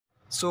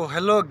So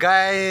hello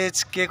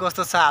guys, के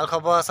कस्तो छ हाल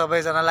खबर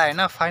सबैजनालाई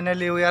हैन.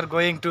 Finally we are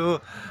going to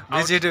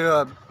visit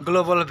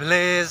Global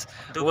Village.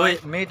 We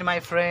meet my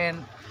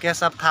friend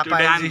Keshav Thapa.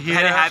 Today I'm is here.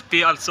 very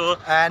happy also.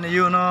 And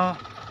you know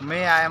me,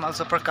 I am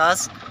also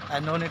Prakash. I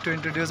no need to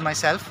introduce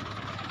myself.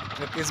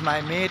 It is my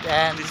mate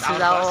and this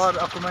is our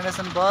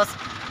accommodation bus.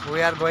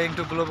 We are going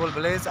to Global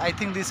Village. I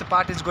think this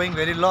part is going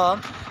very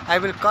long. I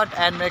will cut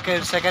and make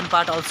a second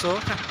part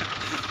also.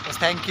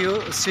 Thank you.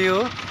 See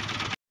you.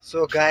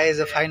 So guys,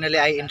 finally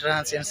I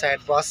entrance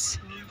inside bus.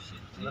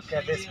 Look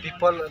at these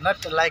people,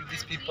 not like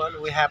these people,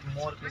 we have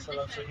more people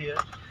also here.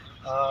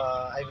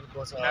 I will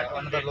go to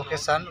another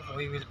location.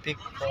 We will pick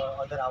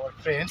other our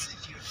friends.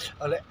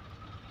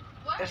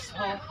 Let's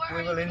hope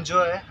we will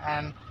enjoy,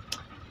 and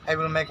I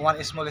will make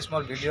one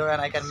small video, and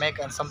I can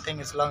make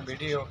something is long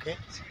video, okay?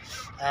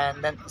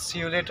 And then see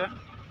you later.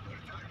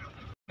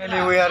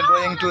 Finally we are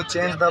going to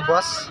change the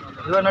bus.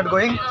 You are not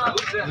going?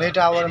 Meet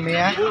our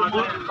Mia.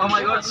 Oh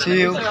my god. See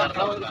you.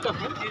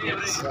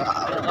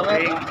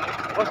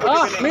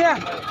 Mia.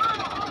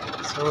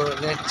 So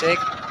let's check.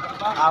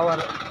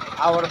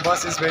 Our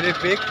bus is very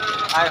big.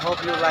 I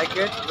hope you like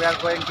it. We are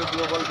going to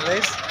Global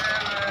Village.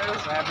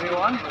 So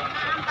everyone,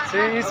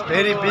 see, it's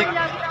very big.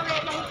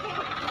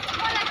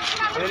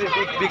 Very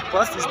big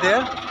bus is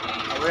there.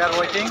 We are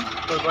waiting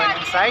for going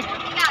inside.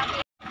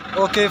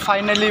 Okay,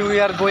 finally we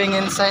are going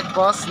inside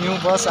bus, new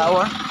bus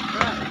our.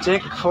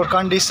 Check for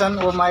condition.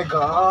 Oh my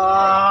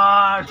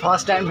god,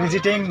 first time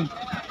visiting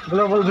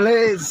Global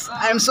Village.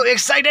 I am so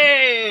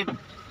excited.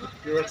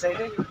 You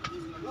excited?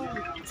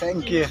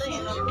 Thank you.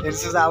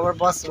 This is our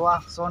bus. Wow,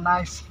 so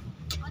nice.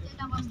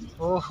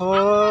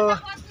 Oh,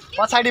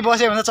 पछाडी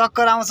बस्यो भने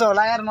चक्कर आउँछ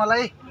होला यार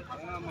मलाई.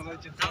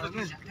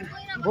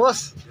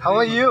 Boss, how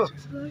are you?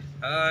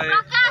 Hi.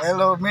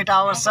 Hello, meet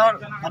our sir,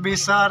 Abhi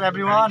sir,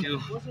 everyone.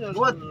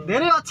 बहुत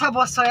धेरै अच्छा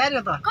बस छ यार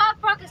यो त.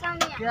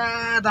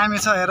 क्या दामी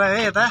छ हेर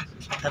है यता.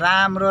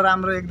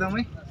 राम्रो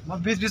एकदमै. म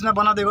बीच-बीचमा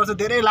बनाउँदै गर्छु.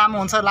 धेरै लामो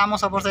हुन्छ. लामो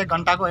सफर छ 1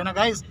 घण्टाको हैन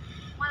guys.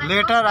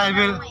 Later I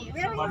will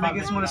make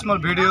a small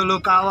video.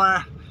 Look,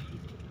 our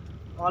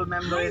all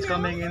member is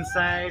coming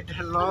inside.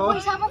 Hello.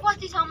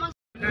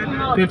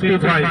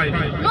 55.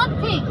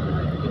 Nothing.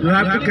 You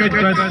have to catch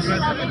bus.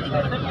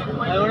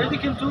 I already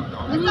came to.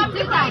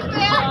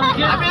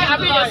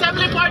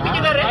 assembly party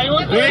किधर है?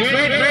 Wait.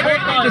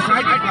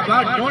 Decided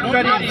about. Don't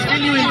worry.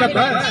 Still you in the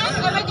bus.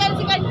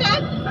 Emergency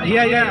contact.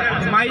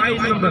 Yeah. My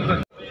number.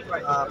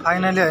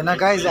 Finally हैन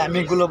guys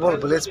हामी global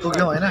village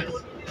पुग्यौं हैन.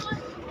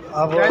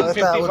 अब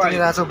यता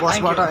उतिरहेको छु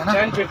बसबाट हैन.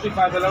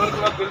 10:55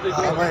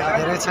 अब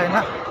धेरै छैन.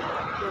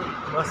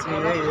 बस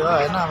यही हो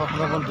हैन. अब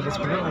ग्लोबल भिलेज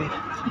पुग्यौं.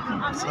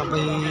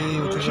 सबै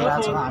उतिरहेको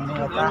छौँ हामी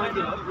यता.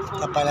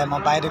 तपाईलाई म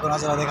बाहिरको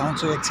नजारा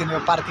देखाउँछु एकछिन. यो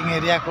पार्किङ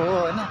एरियाको हो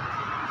हैन.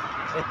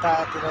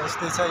 यतातिर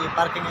यस्तै छ. यो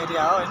पार्किङ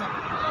एरिया हो हैन.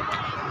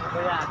 अब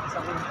यहाँ हामी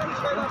सबै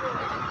उतिरिसक्यौँ.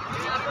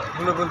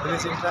 ग्लोबल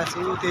भिलेज इन्ट्रान्स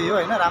त्यही हो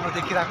हैन. राम्रो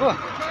देखिरहेको.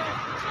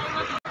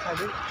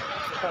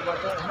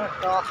 यताबाट हैन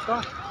टक्क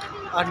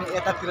अनि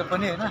यतातिर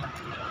पनि हैन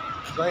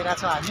गइरहेको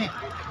छौँ हामी.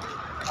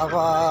 अब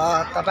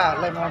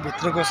तपाईहरुलाई म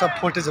भित्रको सब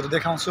फुटेजहरु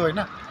देखाउँछु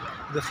हैन.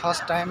 The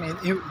first time in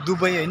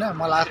Dubai हैन.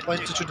 मलाई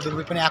पहिलोचोटि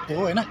दुबई पनि आएको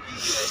हो हैन.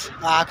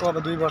 आएको अब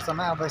 2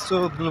 वर्षमा अब यसो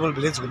ग्लोबल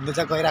भिलेज घुम्दै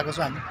चाहिँ गइरहेको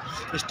छु हामी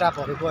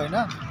स्टाफहरुको हैन.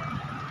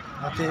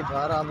 त्यही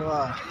भएर अब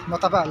म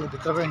तपाईहरुलाई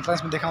भित्रको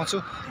इन्ट्रान्स पनि देखाउँछु.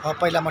 अब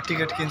पहिला म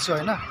टिकट किन्छु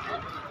हैन.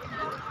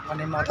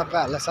 अनि म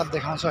तपाईहरुलाई सब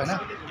देखाउँछु हैन.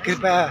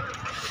 कृपया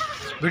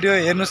भिडियो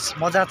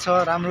हेर्नुस्. मजा छ,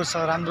 राम्रो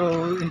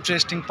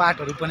इन्ट्रेस्टिङ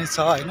पार्टहरु पनि छ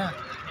हैन.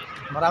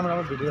 म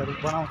राम्रो भिडियोहरु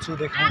बनाउँछु,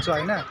 देखाउँछु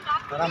हैन.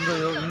 राम्रो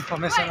यो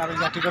इन्फर्मेसन अब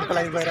यहाँ टिकटको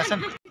लागि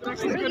गइराछन्.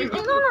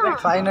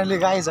 फाइनली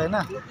गाइज हैन.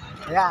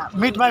 यहाँ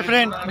meet my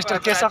friend mister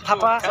Keshav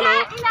Thapa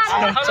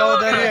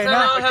Chaudhary हैन.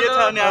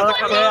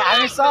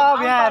 हामी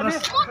सब यहाँ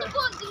हेर्नुस्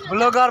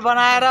ब्लगर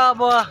बनाएर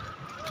अब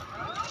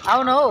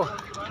आउन हो.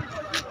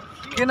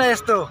 किन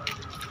यस्तो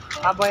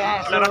अब यहाँ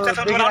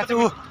देखिरहेको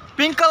छु.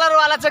 पिंक कलर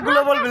वाला चाहिँ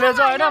ग्लोबल भिलेज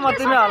हो हैन. म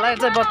तिमीहरुलाई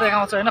चाहिँ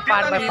देखाउँछु हैन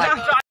पार्ट बाइ पार्ट.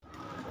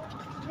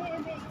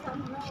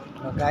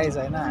 गाइज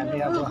हैन हामी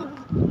अब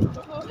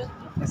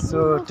यसो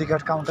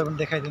टिकट काउन्टर पनि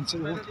देखाइदिन्छु.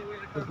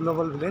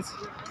 ग्लोबल भिलेज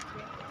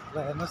ल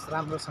हेर्नुस्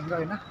राम्रोसँग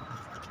हैन.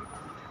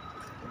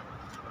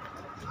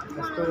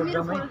 यस्तो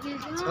एकदमै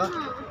छ.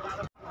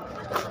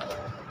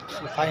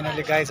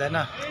 फाइनली गाइज हैन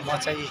म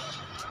चाहिँ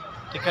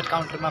टिकट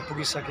काउन्टरमा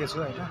पुगिसकेको छु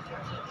हैन.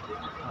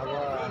 अब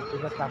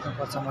टिकट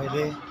काट्नुपर्छ.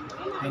 मैले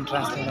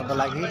इन्ट्रान्स लिनको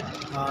लागि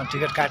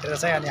टिकट काटेर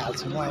चाहिँ अनि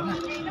हाल्छु म हैन.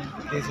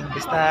 त्यसै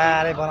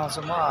बिस्तारै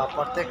बनाउँछु म.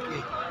 प्रत्येक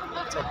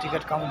चाहिँ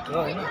टिकट काउन्टर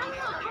हो हैन.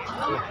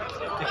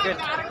 टिकट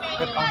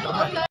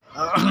काउन्टरमा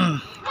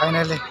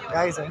फाइनली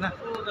गाइज हैन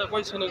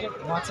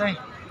म चाहिँ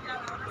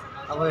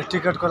अब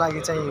टिकटको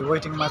लागि चाहिँ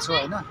वेटिङमा छु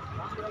हैन.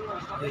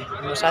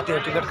 यो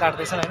साथीहरु टिकट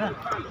काट्दैछन् हैन.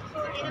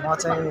 म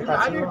चाहिँ यता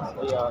छु.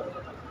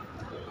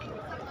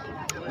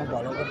 म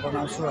भ्लगर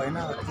बनाउँछु हैन.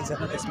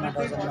 कतिजना त्यसमा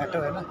डजन्ट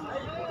म्याटर हैन.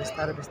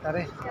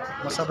 बिस्तारै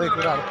म सबै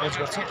कुराहरु पोस्ट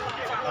गर्छु.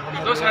 अब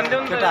मेरो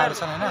केटाहरु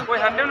छन्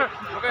हैन.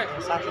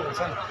 साथीहरु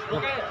छन्.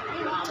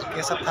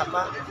 केशव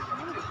थापा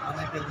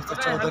अनि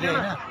चौधरी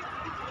हैन.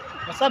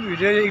 सब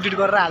भिडियो एडिट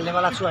गरेर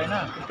हाल्नेवाला छु होइन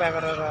कृपया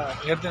गरेर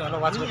हेरिदिनु होला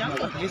वाच गरिदिनु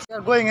होला please we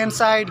are going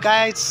inside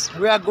guys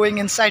we are going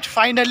inside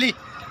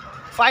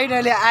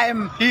finally I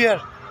am here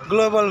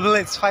global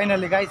village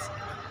finally guys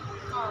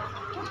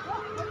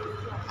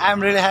I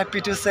am really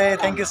happy to say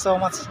thank you so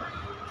much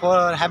for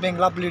having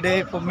lovely day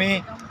for me,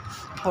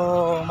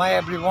 for my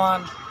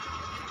everyone.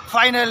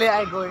 Finally,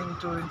 I going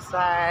to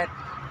inside.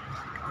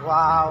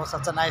 Wow,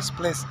 such a nice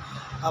place.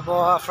 अब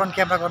front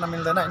camera गर्न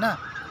मिल्दैन हैन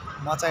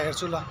म चाहिँ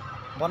हेर्छु ल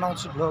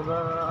बनाउँछु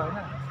bagger हैन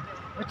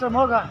mister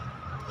मोगन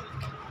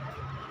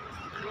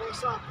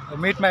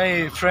meet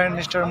my friend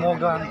Mr.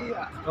 Morgan.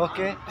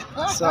 Okay,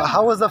 so how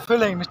was the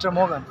feeling, Mr.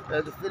 Morgan?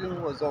 The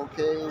feeling was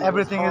okay.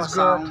 Everything is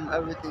awesome. good.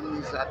 Everything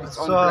is at its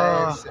own So-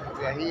 place.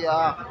 We are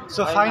here.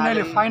 So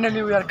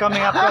finally we are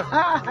coming after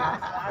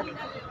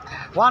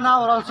 1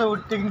 hour also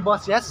taking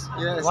bus. Yes.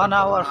 Yes, 1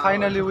 hour. after 1 hour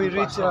Finally we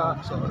taking reach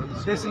bus. So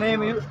it's this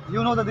name.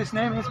 You know that this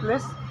name is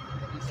place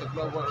It's a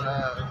global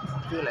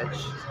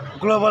village.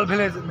 Global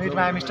Village. Meet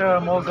my Mr.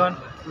 Morgan.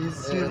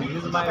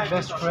 He's my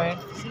best friend.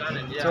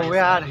 So we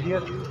are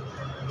here.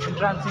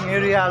 Entrancing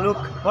area. Look,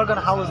 Morgan,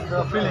 how is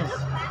the feelings?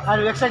 Are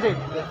you excited?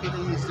 The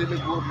feeling is really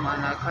good,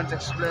 man. I can't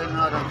explain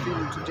how I'm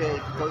feeling today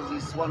because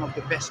it's one of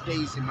the best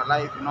days in my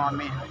life. You know what I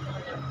mean?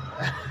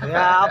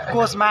 Yeah, of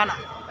course, man.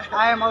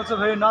 I am also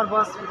very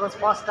nervous because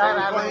first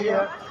time I am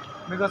here.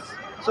 Because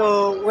so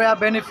we have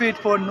benefit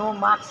for no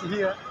marks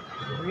here.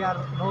 We are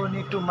no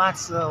need to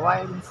marks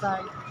while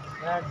inside.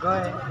 We are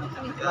going.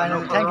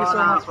 Finally, thank you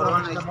so much for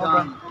Corona Mr. is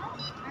Morgan.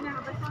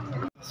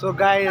 done. So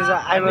guys,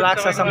 I will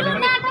ask you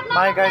something.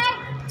 My guys,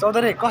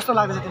 Chaudhary कस्तो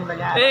लाग्दैछ तिमीलाई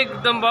यहाँ?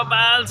 एकदम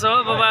बबाल छ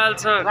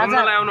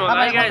घुम्नलाई आउनु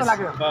होला है कस्तो गाइस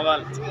लाग्यो? बबाल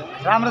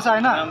राम्रो छ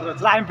हैन?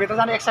 ल हामी भित्र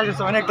जान एक्साइटेड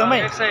छौँ हैन एकदमै?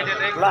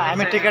 एक्साइटेड ल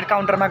हामी टिकट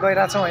काउन्टरमा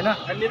गइरहेछौँ हैन?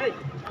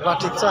 ल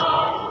ठिक छ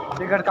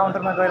टिकट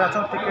काउन्टरमा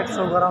गइरहेछौँ टिकट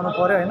सो गराउनु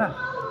पर्यो हैन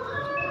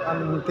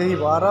अनि त्यही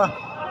भएर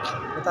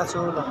यता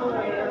छु ल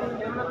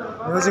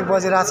म्युजिक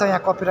बजिरहेछ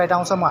यहाँ कपिराइट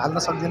आउँछ म हाल्न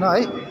सक्दिनँ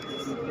है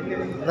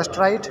लेट्स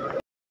ट्राई इट